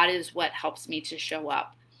 And that is what helps me to show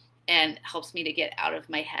up and helps me to get out of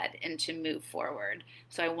my head and to move forward.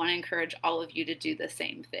 So I want to encourage all of you to do the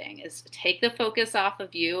same thing, is take the focus off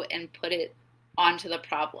of you and put it onto the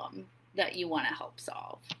problem that you want to help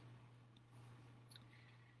solve.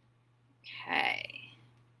 Okay.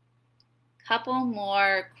 Couple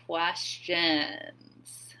more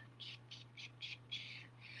questions.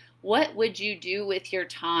 What would you do with your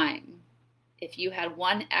time if you had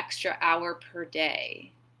 1 extra hour per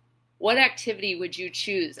day? What activity would you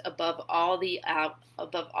choose above all the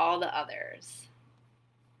others?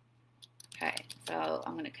 Okay, so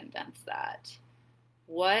I'm going to condense that.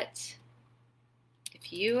 What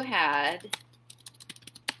if you had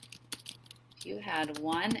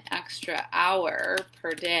 1 extra hour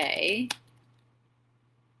per day?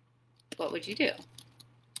 What would you do?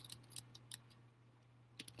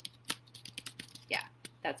 Yeah,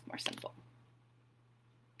 that's more simple.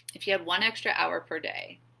 If you had 1 extra hour per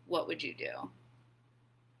day, what would you do?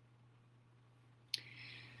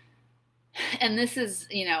 And this is,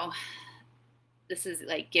 this is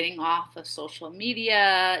like getting off of social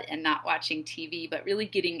media and not watching TV, but really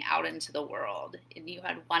getting out into the world. And you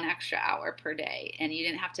had 1 extra hour per day, and you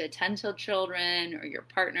didn't have to attend to children or your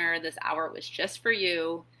partner. This hour was just for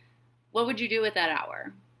you. What would you do with that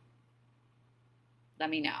hour? Let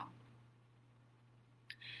me know.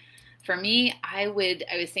 For me, I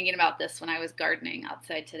was thinking about this when I was gardening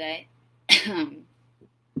outside today.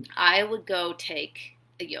 I would go take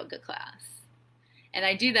a yoga class. And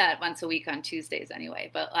I do that once a week on Tuesdays anyway.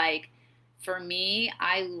 But like, for me,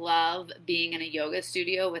 I love being in a yoga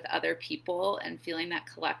studio with other people and feeling that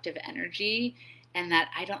collective energy, and that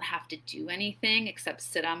I don't have to do anything except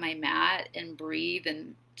sit on my mat and breathe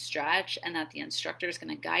and stretch, and that the instructor is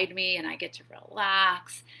going to guide me, and I get to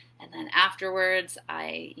relax And then afterwards,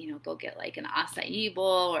 I, go get like an acai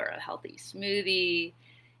bowl or a healthy smoothie.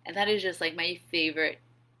 And that is just like my favorite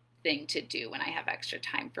thing to do when I have extra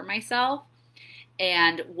time for myself.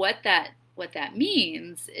 And what that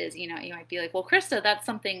means is, you might be like, well, Krista, that's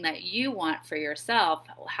something that you want for yourself.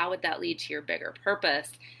 How would that lead to your bigger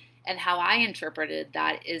purpose? And how I interpreted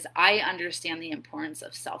that is I understand the importance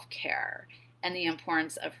of self-care and the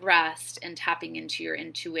importance of rest and tapping into your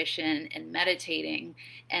intuition and meditating.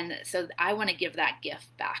 And so I want to give that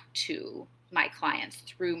gift back to my clients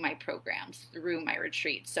through my programs, through my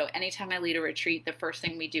retreats. So anytime I lead a retreat, the first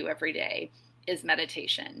thing we do every day is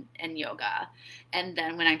meditation and yoga. And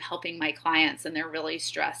then when I'm helping my clients and they're really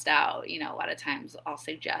stressed out, a lot of times I'll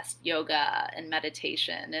suggest yoga and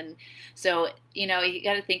meditation. And so, you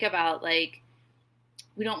got to think about, like,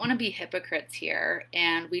 we don't want to be hypocrites here,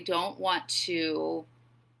 and we don't want to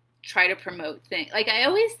try to promote things. Like, I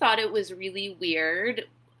always thought it was really weird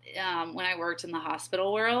when I worked in the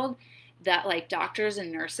hospital world that, like, doctors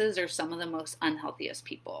and nurses are some of the most unhealthiest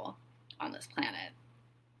people on this planet.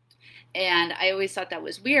 And I always thought that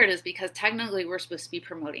was weird, is because technically we're supposed to be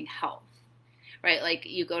promoting health, right? Like,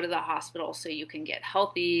 you go to the hospital so you can get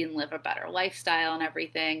healthy and live a better lifestyle and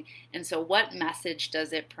everything. And so what message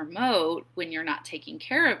does it promote when you're not taking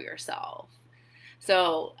care of yourself?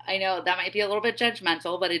 So I know that might be a little bit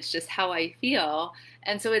judgmental, but it's just how I feel.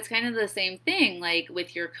 And so it's kind of the same thing, like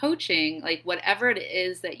with your coaching, like whatever it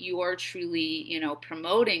is that you are truly,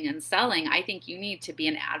 promoting and selling, I think you need to be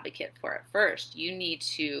an advocate for it first. You need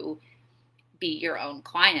to be your own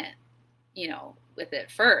client, with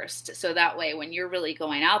it first. So that way, when you're really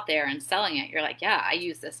going out there and selling it, you're like, yeah, I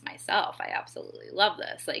use this myself. I absolutely love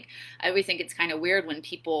this. Like, I always think it's kind of weird when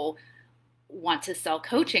people want to sell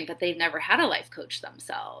coaching, but they've never had a life coach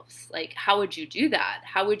themselves. Like, how would you do that?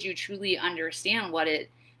 How would you truly understand what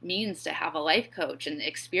it means to have a life coach and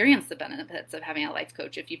experience the benefits of having a life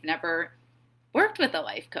coach if you've never worked with a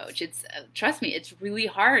life coach? It's, trust me, it's really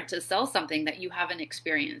hard to sell something that you haven't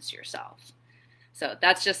experienced yourself. So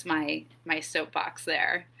that's just my soapbox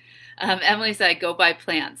there. Emily said, go buy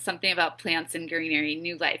plants. Something about plants and greenery,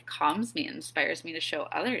 new life calms me and inspires me to show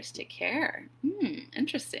others to care.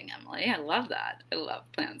 Interesting, Emily. I love that. I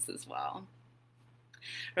love plants as well.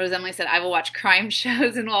 Rose Emily said, I will watch crime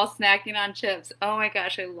shows and while snacking on chips. Oh my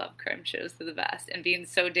gosh, I love crime shows. They're the best. And being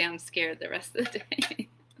so damn scared the rest of the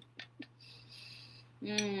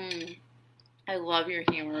day. I love your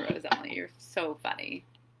humor, Rose Emily. You're so funny.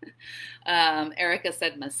 Erica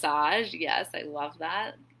said massage. Yes, I love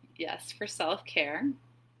that. Yes, for self-care.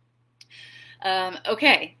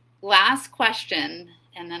 Okay, last question,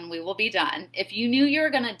 and then we will be done. If you knew you were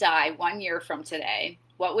going to die 1 year from today,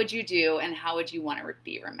 what would you do and how would you want to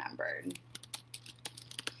be remembered?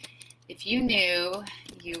 If you knew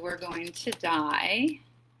you were going to die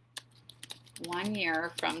 1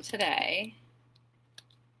 year from today,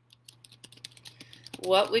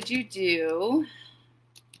 what would you do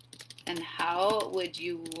and how would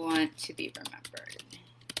you want to be remembered?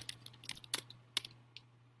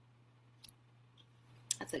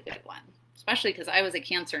 That's a good one, especially because I was a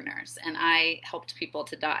cancer nurse and I helped people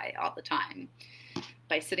to die all the time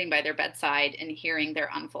by sitting by their bedside and hearing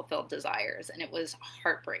their unfulfilled desires. And it was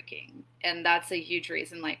heartbreaking. And that's a huge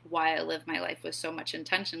reason, like, why I live my life with so much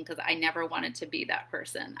intention, because I never wanted to be that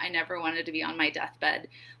person. I never wanted to be on my deathbed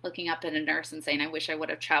looking up at a nurse and saying, I wish I would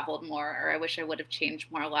have traveled more, or I wish I would have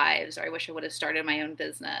changed more lives, or I wish I would have started my own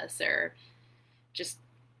business, or just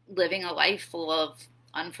living a life full of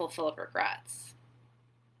unfulfilled regrets.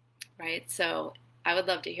 Right? So I would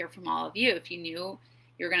love to hear from all of you. If you knew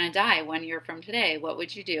you're going to die 1 year from today, what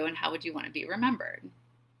would you do and how would you want to be remembered?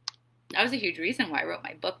 That was a huge reason why I wrote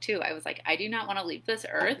my book too. I was like, I do not want to leave this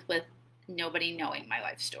earth with nobody knowing my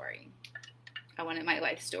life story. I wanted my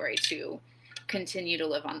life story to continue to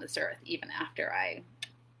live on this earth even after I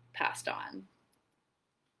passed on.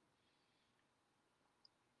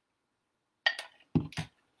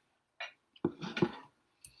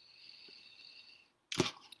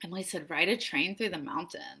 Emily said, ride a train through the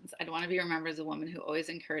mountains. I'd want to be remembered as a woman who always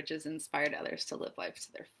encourages and inspired others to live life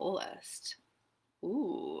to their fullest.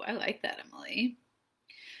 Ooh, I like that, Emily.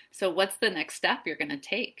 So what's the next step you're going to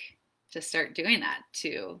take to start doing that,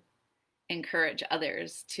 to encourage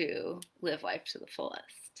others to live life to the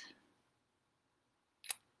fullest?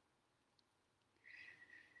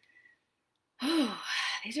 Oh,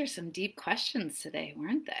 these are some deep questions today,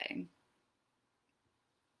 weren't they?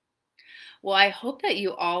 Well, I hope that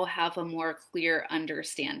you all have a more clear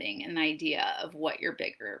understanding and idea of what your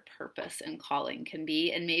bigger purpose and calling can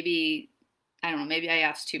be. And maybe, I don't know, maybe I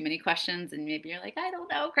asked too many questions and maybe you're like, I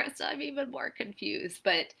don't know, Krista, I'm even more confused.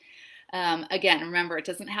 But Again, remember, it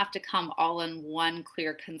doesn't have to come all in one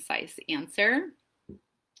clear, concise answer.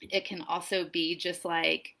 It can also be just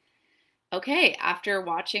like, okay, after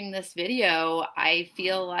watching this video, I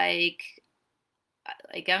feel like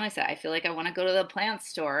I said, I feel like I want to go to the plant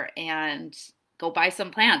store and go buy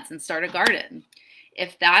some plants and start a garden.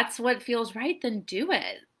 If that's what feels right, then do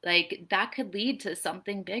it. Like that could lead to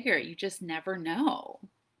something bigger. You just never know.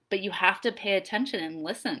 But you have to pay attention and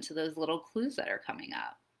listen to those little clues that are coming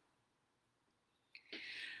up.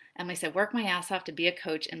 Emily said, work my ass off to be a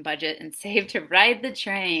coach and budget and save to ride the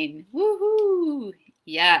train. Woohoo!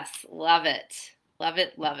 Yes, love it. Love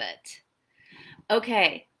it, love it.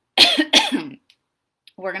 Okay.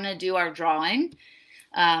 We're going to do our drawing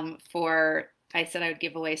I said I would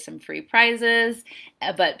give away some free prizes.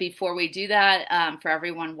 But before we do that, for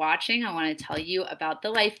everyone watching, I want to tell you about the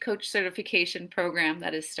Life Coach Certification Program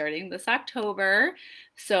that is starting this October.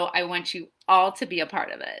 So I want you all to be a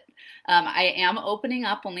part of it. I am opening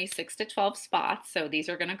up only 6 to 12 spots, so these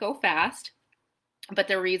are going to go fast. But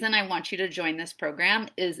the reason I want you to join this program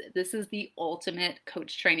is this is the ultimate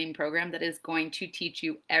coach training program that is going to teach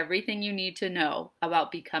you everything you need to know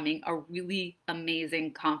about becoming a really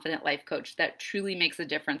amazing, confident life coach that truly makes a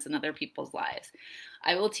difference in other people's lives.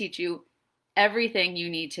 I will teach you everything you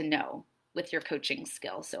need to know with your coaching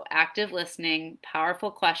skills. So active listening,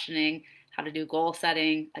 powerful questioning, how to do goal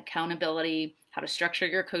setting, accountability, how to structure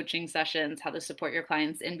your coaching sessions, how to support your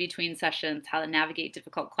clients in between sessions, how to navigate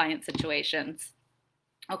difficult client situations.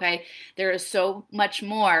 Okay, there is so much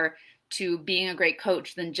more to being a great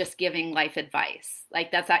coach than just giving life advice.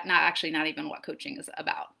 Like that's not even what coaching is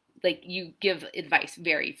about. Like you give advice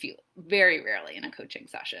very rarely in a coaching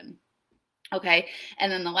session. Okay,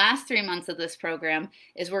 and then the last 3 months of this program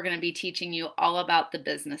is we're going to be teaching you all about the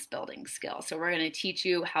business building skills. So we're going to teach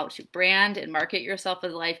you how to brand and market yourself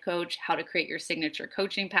as a life coach, how to create your signature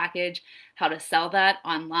coaching package, how to sell that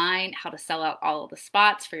online, how to sell out all of the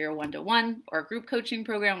spots for your one-to-one or group coaching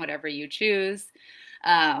program, whatever you choose.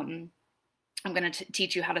 I'm going to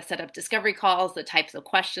teach you how to set up discovery calls, the types of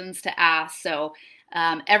questions to ask. So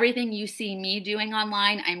everything you see me doing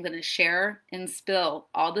online, I'm going to share and spill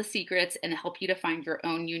all the secrets and help you to find your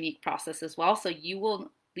own unique process as well. So you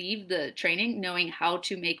will leave the training knowing how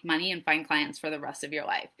to make money and find clients for the rest of your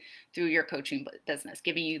life through your coaching business,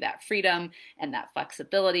 giving you that freedom and that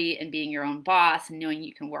flexibility and being your own boss and knowing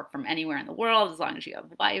you can work from anywhere in the world as long as you have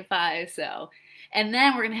Wi-Fi. And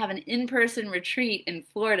then we're going to have an in-person retreat in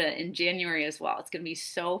Florida in January as well. It's going to be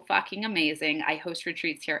so fucking amazing. I host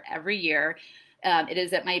retreats here every year. It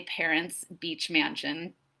is at my parents' beach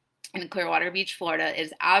mansion in Clearwater Beach, Florida. It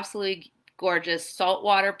is absolutely gorgeous.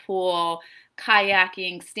 Saltwater pool,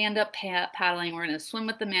 kayaking, stand-up paddling. We're going to swim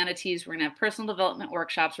with the manatees. We're going to have personal development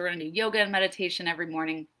workshops. We're going to do yoga and meditation every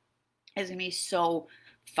morning. It's going to be so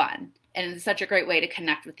fun. And it's such a great way to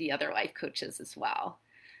connect with the other life coaches as well.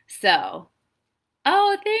 So,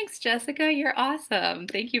 oh, thanks, Jessica. You're awesome.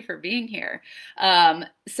 Thank you for being here.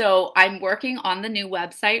 So I'm working on the new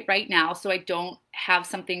website right now, so I don't have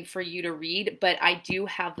something for you to read, but I do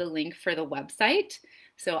have the link for the website.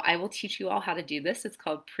 So I will teach you all how to do this. It's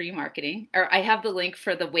called pre-marketing, or I have the link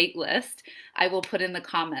for the wait list. I will put in the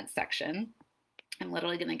comment section. I'm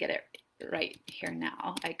literally going to get it right here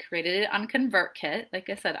now. I created it on ConvertKit.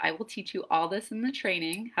 Like I said, I will teach you all this in the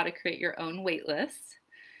training, how to create your own wait list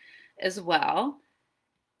as well.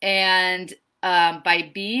 And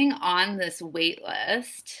by being on this wait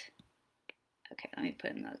list, okay, let me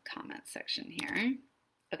put in the comment section here.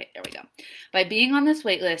 Okay, there we go. By being on this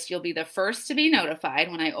wait list, you'll be the first to be notified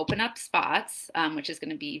when I open up spots, which is going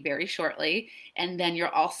to be very shortly. And then you'll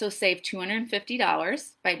also save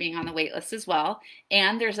 $250 by being on the wait list as well.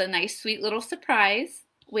 And there's a nice, sweet little surprise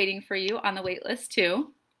waiting for you on the wait list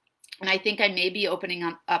too. And I think I may be opening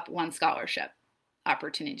up one scholarship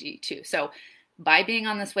opportunity too. So by being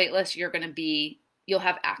on this wait list, you'll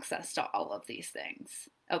have access to all of these things.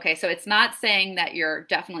 Okay, so it's not saying that you're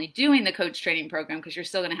definitely doing the coach training program because you're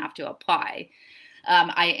still going to have to apply.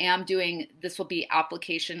 This will be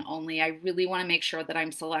application only. I really want to make sure that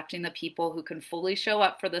I'm selecting the people who can fully show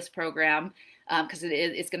up for this program because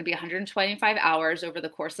it's going to be 125 hours over the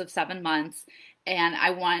course of 7 months. And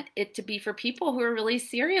I want it to be for people who are really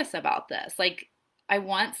serious about this. Like, I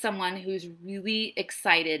want someone who's really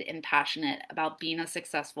excited and passionate about being a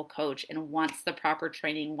successful coach and wants the proper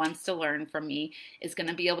training, wants to learn from me, is going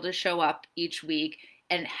to be able to show up each week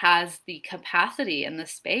and has the capacity and the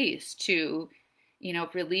space to,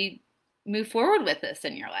 really move forward with this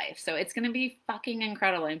in your life. So it's going to be fucking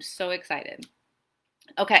incredible. I'm so excited.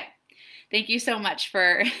 Okay. Thank you so much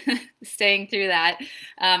for staying through that.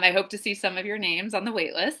 I hope to see some of your names on the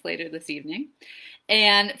wait list later this evening.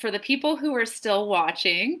 And for the people who are still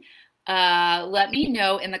watching, let me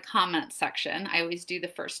know in the comments section. I always do the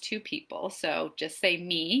first 2 people. So just say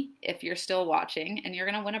me if you're still watching, and you're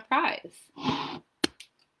going to win a prize.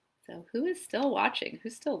 So who is still watching?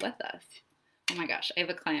 Who's still with us? Oh my gosh, I have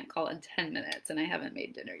a client call in 10 minutes and I haven't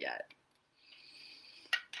made dinner yet.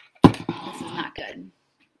 This is not good.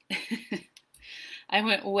 I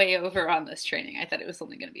went way over on this training. I thought it was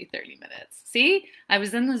only going to be 30 minutes. See, I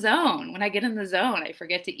was in the zone. When I get in the zone, I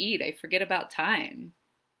forget to eat. I forget about time.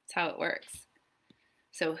 That's how it works.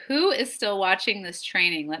 So who is still watching this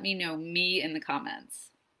training? Let me know, me in the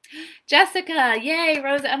comments. Jessica, yay,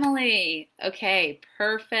 Rose Emily. Okay,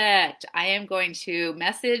 perfect. I am going to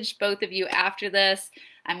message both of you after this.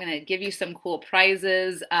 I'm going to give you some cool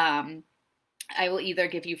prizes. I will either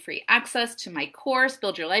give you free access to my course,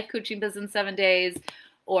 Build Your Life Coaching Business in 7 Days,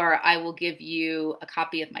 or I will give you a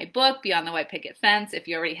copy of my book, Beyond the White Picket Fence. If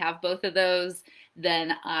you already have both of those,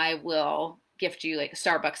 then I will gift you like a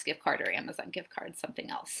Starbucks gift card or Amazon gift card, something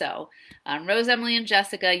else. So Rose, Emily, and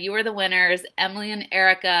Jessica, you are the winners. Emily and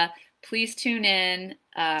Erica, please tune in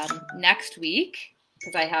next week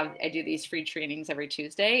because I do these free trainings every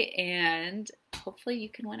Tuesday, and hopefully you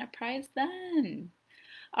can win a prize then.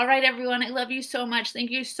 All right, everyone, I love you so much. Thank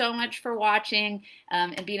you so much for watching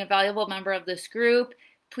and being a valuable member of this group.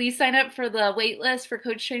 Please sign up for the wait list for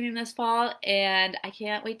coach training this fall, and I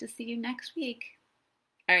can't wait to see you next week.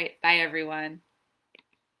 All right, bye, everyone.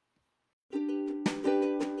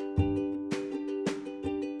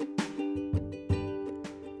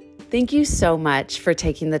 Thank you so much for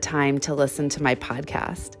taking the time to listen to my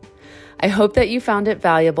podcast. I hope that you found it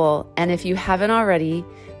valuable, and if you haven't already,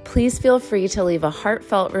 please feel free to leave a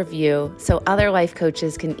heartfelt review so other life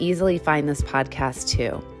coaches can easily find this podcast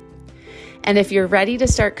too. And if you're ready to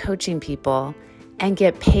start coaching people and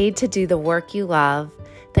get paid to do the work you love,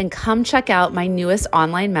 then come check out my newest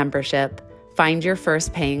online membership, Find Your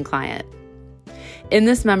First Paying Client. In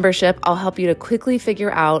this membership, I'll help you to quickly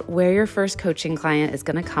figure out where your first coaching client is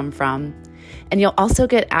going to come from, and you'll also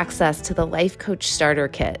get access to the Life Coach Starter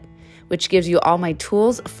Kit, which gives you all my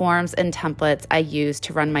tools, forms, and templates I use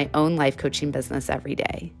to run my own life coaching business every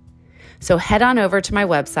day. So head on over to my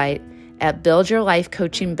website at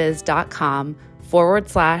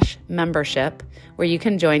buildyourlifecoachingbiz.com/membership, where you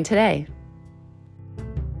can join today.